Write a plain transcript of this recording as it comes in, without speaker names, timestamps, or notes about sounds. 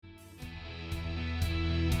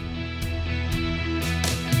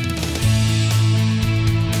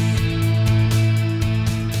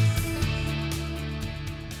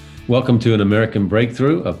Welcome to An American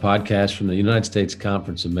Breakthrough, a podcast from the United States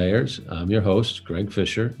Conference of Mayors. I'm your host, Greg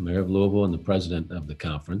Fisher, Mayor of Louisville and the president of the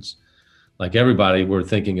conference. Like everybody, we're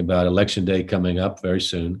thinking about Election Day coming up very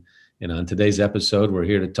soon. And on today's episode, we're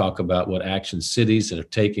here to talk about what actions cities are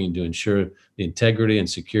taking to ensure the integrity and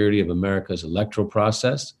security of America's electoral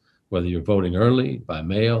process, whether you're voting early, by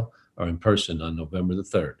mail, or in person on November the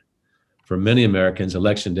 3rd. For many Americans,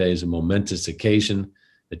 Election Day is a momentous occasion,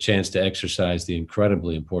 the chance to exercise the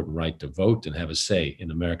incredibly important right to vote and have a say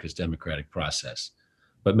in America's democratic process.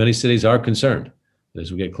 But many cities are concerned.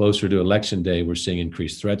 As we get closer to Election Day, we're seeing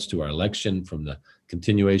increased threats to our election, from the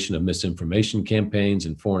continuation of misinformation campaigns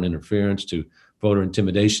and foreign interference to voter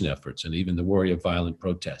intimidation efforts, and even the worry of violent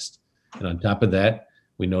protests. And on top of that,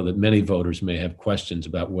 we know that many voters may have questions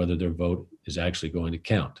about whether their vote is actually going to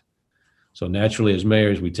count. So naturally, as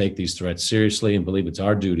mayors, we take these threats seriously and believe it's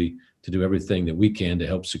our duty to do everything that we can to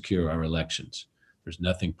help secure our elections. There's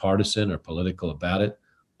nothing partisan or political about it.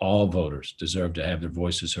 All voters deserve to have their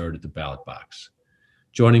voices heard at the ballot box.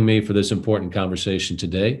 Joining me for this important conversation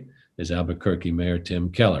today is Albuquerque Mayor Tim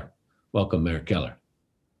Keller. Welcome, Mayor Keller.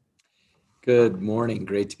 Good morning.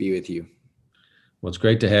 Great to be with you. Well, it's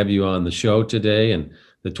great to have you on the show today. And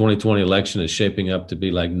the 2020 election is shaping up to be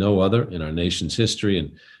like no other in our nation's history.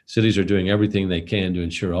 And cities are doing everything they can to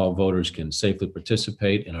ensure all voters can safely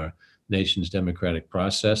participate in our nation's democratic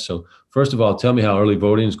process. So first of all, tell me how early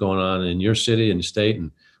voting is going on in your city and state,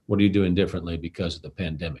 and what are you doing differently because of the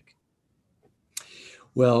pandemic?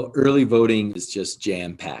 Well, early voting is just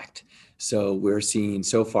jam-packed. So we're seeing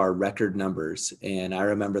so far record numbers. And I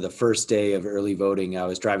remember the first day of early voting, I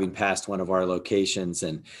was driving past one of our locations,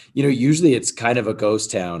 and usually it's kind of a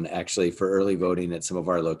ghost town actually for early voting at some of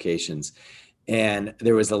our locations. And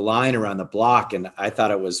there was a line around the block, and I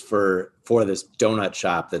thought it was for this donut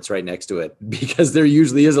shop that's right next to it, because there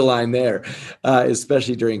usually is a line there,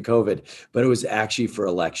 especially during COVID, but it was actually for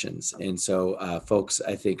elections. And so folks,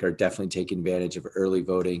 I think, are definitely taking advantage of early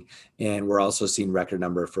voting. And we're also seeing record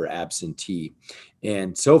number for absentee.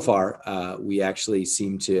 And so far, we actually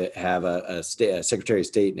seem to have a Secretary of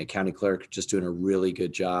State and a county clerk just doing a really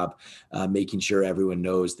good job making sure everyone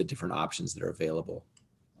knows the different options that are available.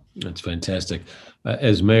 That's fantastic.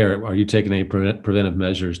 As mayor, are you taking any preventive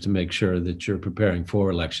measures to make sure that you're preparing for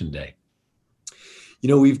Election Day?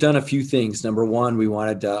 We've done a few things. Number one, we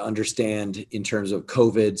wanted to understand in terms of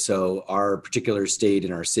COVID. So our particular state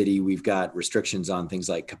and our city, we've got restrictions on things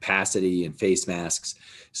like capacity and face masks.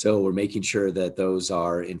 So we're making sure that those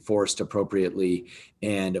are enforced appropriately.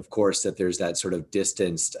 And of course, that there's that sort of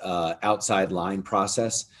distanced outside line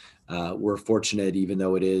process. We're fortunate, even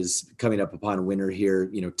though it is coming up upon winter here,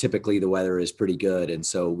 typically the weather is pretty good. And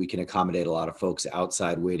so we can accommodate a lot of folks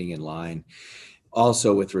outside waiting in line.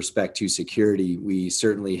 Also, with respect to security, we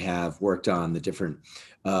certainly have worked on the different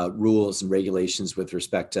rules and regulations with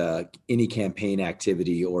respect to any campaign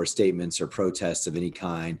activity or statements or protests of any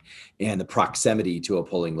kind, and the proximity to a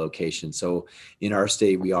polling location. So in our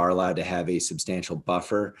state, we are allowed to have a substantial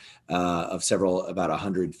buffer of about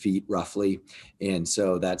 100 feet roughly. And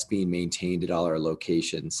so that's being maintained at all our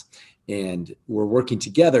locations. And we're working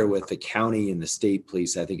together with the county and the state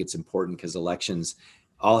police. I think it's important because elections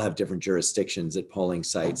all have different jurisdictions at polling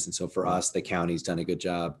sites. And so for us, the county's done a good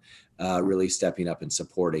job really stepping up and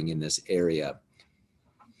supporting in this area.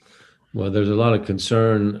 Well, there's a lot of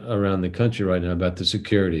concern around the country right now about the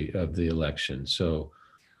security of the election. So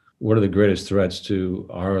what are the greatest threats to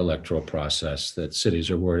our electoral process that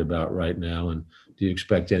cities are worried about right now? And do you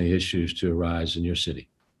expect any issues to arise in your city?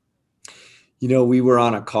 We were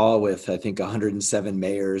on a call with, I think, 107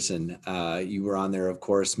 mayors, and you were on there, of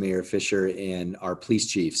course, Mayor Fisher, and our police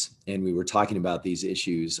chiefs. And we were talking about these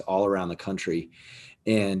issues all around the country.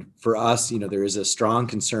 And for us, there is a strong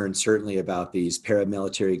concern, certainly, about these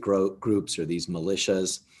paramilitary groups or these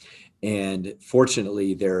militias. And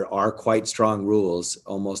fortunately, there are quite strong rules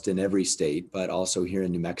almost in every state, but also here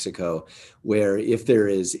in New Mexico, where if there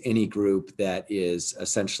is any group that is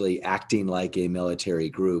essentially acting like a military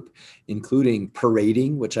group, including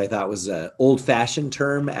parading, which I thought was an old-fashioned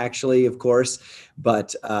term, actually, of course,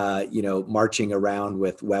 but marching around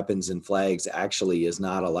with weapons and flags actually is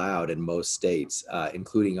not allowed in most states,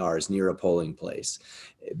 including ours, near a polling place,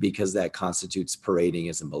 because that constitutes parading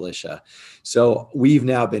as a militia. So we've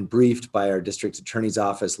now been briefed by our district attorney's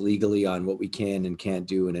office legally on what we can and can't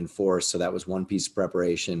do and enforce. So that was one piece of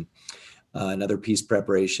preparation. Another piece of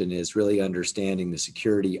preparation is really understanding the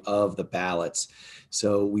security of the ballots.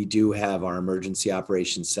 So we do have our emergency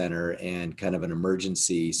operations center and kind of an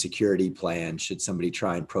emergency security plan should somebody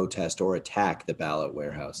try and protest or attack the ballot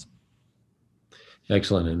warehouse.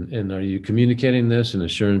 Excellent. And are you communicating this and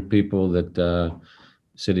assuring people that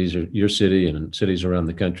cities, or your city and cities around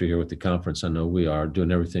the country here with the conference, I know we are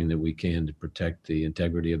doing everything that we can to protect the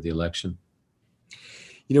integrity of the election?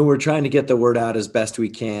 We're trying to get the word out as best we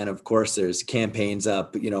can. Of course, there's campaigns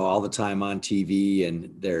up, all the time on TV, and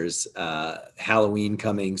there's Halloween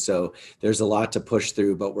coming. So there's a lot to push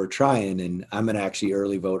through, but we're trying. And I'm going to actually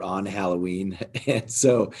early vote on Halloween. And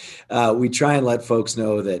so we try and let folks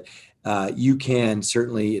know that you can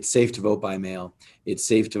certainly, it's safe to vote by mail. It's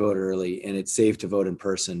safe to vote early, and it's safe to vote in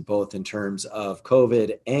person, both in terms of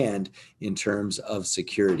COVID and in terms of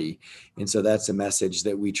security. And so that's a message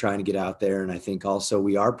that we try to get out there. And I think also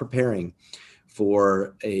we are preparing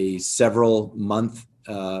for a several month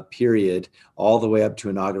period all the way up to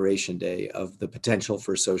Inauguration Day of the potential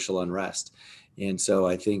for social unrest. And so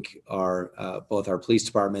I think our both our police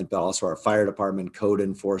department, but also our fire department, code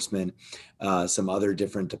enforcement, some other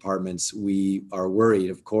different departments, we are worried,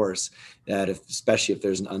 of course, that especially if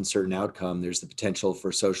there's an uncertain outcome, there's the potential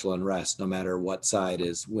for social unrest, no matter what side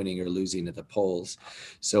is winning or losing at the polls.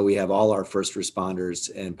 So we have all our first responders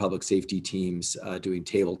and public safety teams doing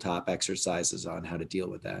tabletop exercises on how to deal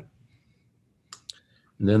with that.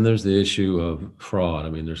 And then there's the issue of fraud.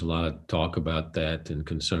 I mean, there's a lot of talk about that and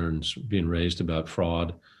concerns being raised about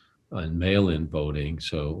fraud and mail-in voting.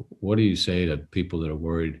 So what do you say to people that are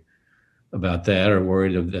worried about that, or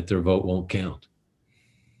worried that their vote won't count?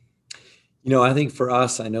 I think for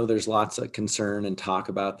us, I know there's lots of concern and talk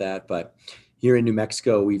about that, but here in New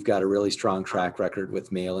Mexico, we've got a really strong track record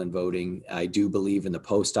with mail-in voting. I do believe in the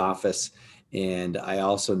post office. And I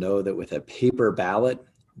also know that with a paper ballot,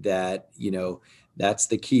 that, that's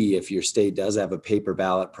the key. If your state does have a paper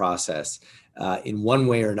ballot process, in one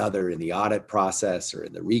way or another, in the audit process or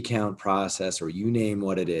in the recount process, or you name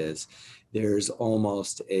what it is, there's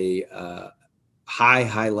almost a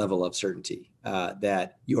high level of certainty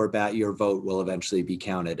that your vote will eventually be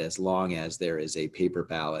counted, as long as there is a paper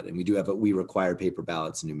ballot. And we require paper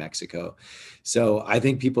ballots in New Mexico. So I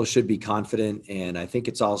think people should be confident. And I think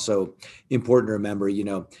it's also important to remember,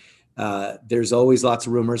 there's always lots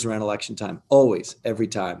of rumors around election time, always, every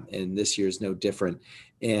time. And this year is no different.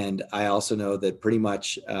 And I also know that pretty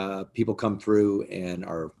much people come through, and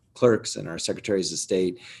our clerks and our secretaries of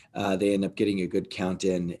state, they end up getting a good count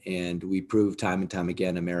in. And we prove time and time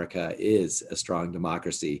again, America is a strong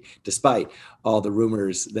democracy, despite all the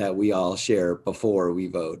rumors that we all share before we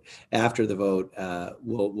vote. After the vote,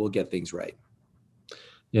 we'll get things right.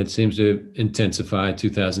 Yeah, it seems to intensify.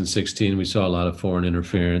 2016, we saw a lot of foreign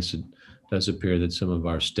interference. It does appear that some of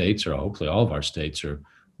our states, or hopefully all of our states, are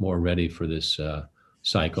more ready for this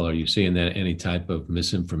cycle. Are you seeing that any type of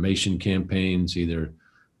misinformation campaigns, either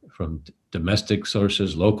from domestic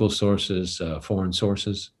sources, local sources, foreign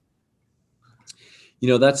sources?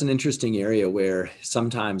 That's an interesting area where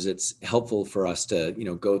sometimes it's helpful for us to,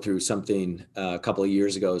 go through something a couple of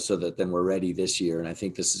years ago so that then we're ready this year. And I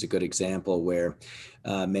think this is a good example where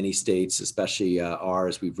many states, especially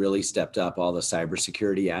ours, we've really stepped up all the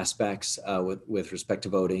cybersecurity aspects with respect to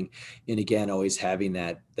voting. And again, always having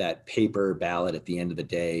that paper ballot at the end of the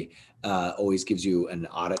day always gives you an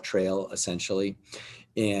audit trail, essentially.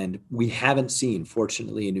 And we haven't seen,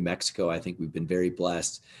 fortunately, in New Mexico, I think we've been very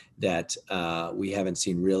blessed that we haven't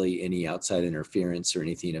seen really any outside interference or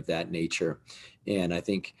anything of that nature. And I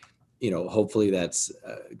think, hopefully that's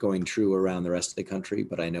going true around the rest of the country.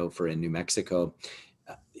 But I know in New Mexico,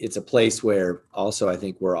 it's a place where also I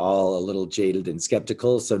think we're all a little jaded and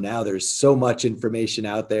skeptical. So now there's so much information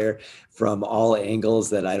out there from all angles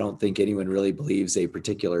that I don't think anyone really believes a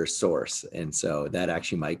particular source. And so that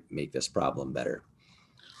actually might make this problem better.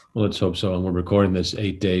 Well, let's hope so. And we're recording this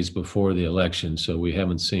 8 days before the election, so we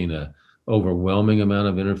haven't seen a overwhelming amount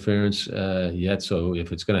of interference yet. So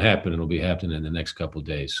if it's going to happen, it'll be happening in the next couple of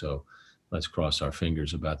days. So let's cross our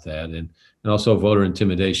fingers about that. And also voter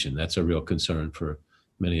intimidation. That's a real concern for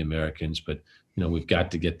many Americans. But, we've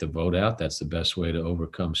got to get the vote out. That's the best way to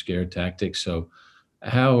overcome scare tactics. So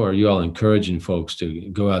how are you all encouraging folks to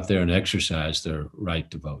go out there and exercise their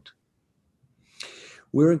right to vote?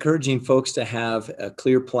 We're encouraging folks to have a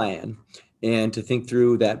clear plan and to think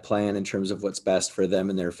through that plan in terms of what's best for them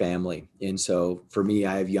and their family. And so for me,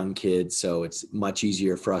 I have young kids, so it's much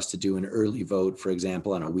easier for us to do an early vote, for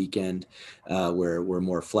example, on a weekend where we're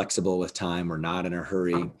more flexible with time. We're not in a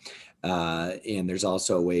hurry. And there's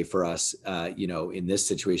also a way for us, in this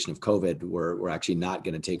situation of COVID, we're actually not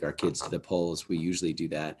going to take our kids to the polls. We usually do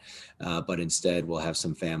that, but instead we'll have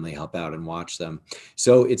some family help out and watch them.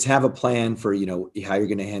 So it's have a plan for, how you're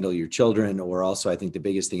going to handle your children, or also I think the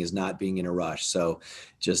biggest thing is not being in a rush. So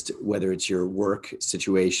just whether it's your work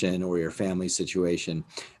situation or your family situation,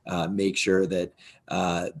 make sure that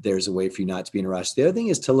there's a way for you not to be in a rush. The other thing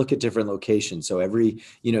is to look at different locations. So every,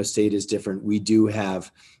 state is different. We do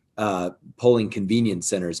have polling convenience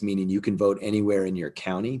centers, meaning you can vote anywhere in your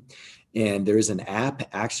county. And there is an app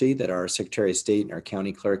actually that our Secretary of State and our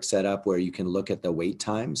county clerk set up where you can look at the wait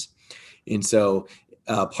times. And so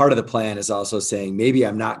part of the plan is also saying, maybe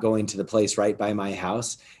I'm not going to the place right by my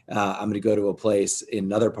house. I'm going to go to a place in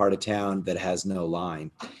another part of town that has no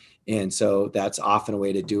line. And so that's often a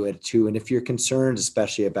way to do it too. And if you're concerned,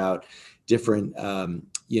 especially about different,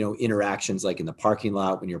 interactions like in the parking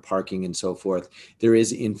lot when you're parking and so forth, there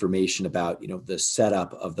is information about, the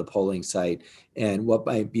setup of the polling site and what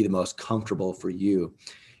might be the most comfortable for you.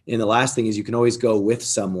 And the last thing is you can always go with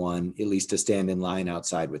someone, at least to stand in line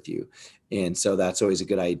outside with you. And so that's always a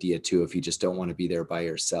good idea too, if you just don't want to be there by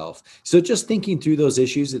yourself. So just thinking through those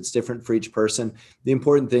issues, it's different for each person. The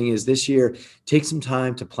important thing is this year, take some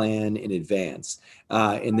time to plan in advance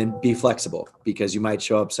and then be flexible, because you might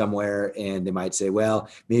show up somewhere and they might say, well,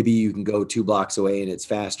 maybe you can go 2 blocks away and it's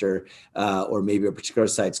faster, or maybe a particular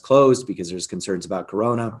site's closed because there's concerns about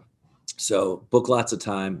Corona. So book lots of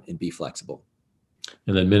time and be flexible.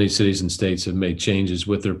 And then many cities and states have made changes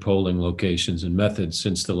with their polling locations and methods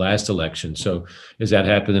since the last election. So has that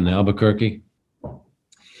happened in Albuquerque?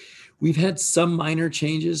 We've had some minor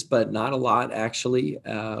changes, but not a lot actually.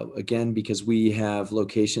 Again, because we have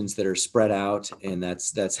locations that are spread out, and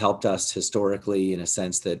that's helped us historically in a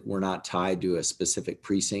sense that we're not tied to a specific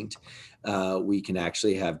precinct. We can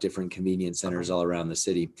actually have different convenience centers all around the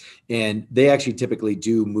city, and they actually typically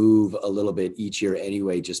do move a little bit each year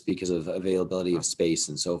anyway, just because of availability of space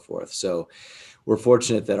and so forth. So we're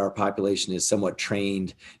fortunate that our population is somewhat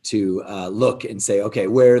trained to look and say, okay,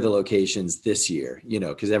 where are the locations this year?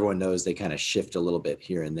 Because everyone knows they kind of shift a little bit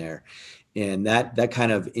here and there. And that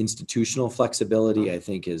kind of institutional flexibility, I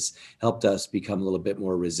think, has helped us become a little bit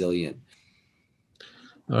more resilient.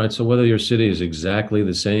 All right. So whether your city is exactly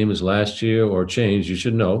the same as last year or changed, you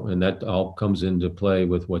should know. And that all comes into play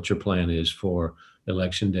with what your plan is for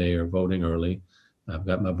Election Day or voting early. I've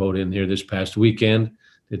got my vote in here this past weekend.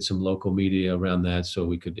 Did some local media around that so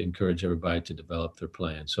we could encourage everybody to develop their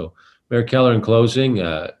plan. So Mayor Keller, in closing,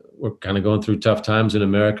 we're kind of going through tough times in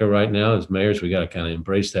America right now. As mayors, we got to kind of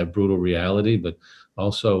embrace that brutal reality, but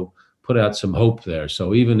also put out some hope there.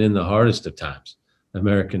 So even in the hardest of times,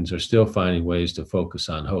 Americans are still finding ways to focus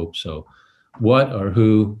on hope. So what or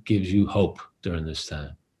who gives you hope during this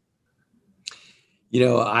time?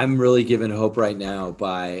 I'm really given hope right now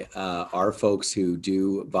by our folks who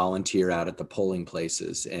do volunteer out at the polling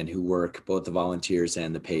places and who work, both the volunteers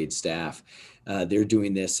and the paid staff. They're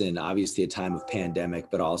doing this in obviously a time of pandemic,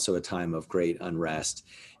 but also a time of great unrest.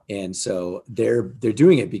 And so they're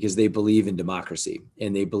doing it because they believe in democracy,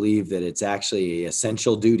 and they believe that it's actually an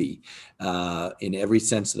essential duty in every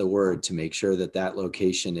sense of the word to make sure that that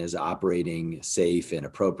location is operating safe and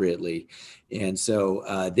appropriately. And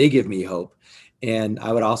so they give me hope. And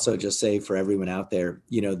I would also just say for everyone out there,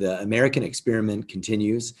 the American experiment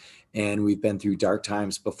continues, and we've been through dark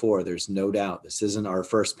times before. There's no doubt this isn't our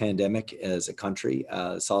first pandemic as a country.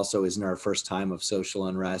 This also isn't our first time of social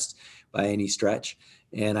unrest by any stretch.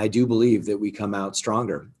 And I do believe that we come out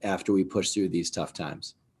stronger after we push through these tough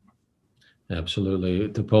times. Absolutely.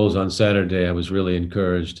 At the polls on Saturday, I was really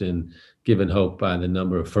encouraged and given hope by the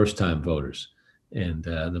number of first-time voters. And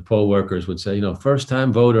the poll workers would say,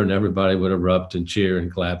 first-time voter, and everybody would erupt and cheer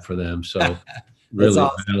and clap for them. So really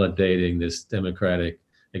awesome. Validating this democratic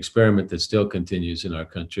experiment that still continues in our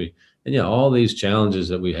country. And all these challenges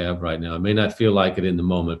that we have right now, it may not feel like it in the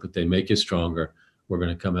moment, but they make you stronger. We're going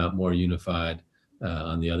to come out more unified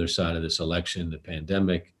on the other side of this election, the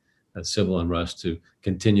pandemic, civil unrest, to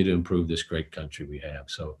continue to improve this great country we have.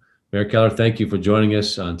 So Mayor Keller, thank you for joining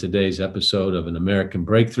us on today's episode of An American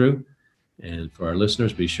Breakthrough. And for our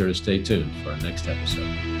listeners, be sure to stay tuned for our next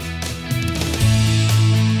episode.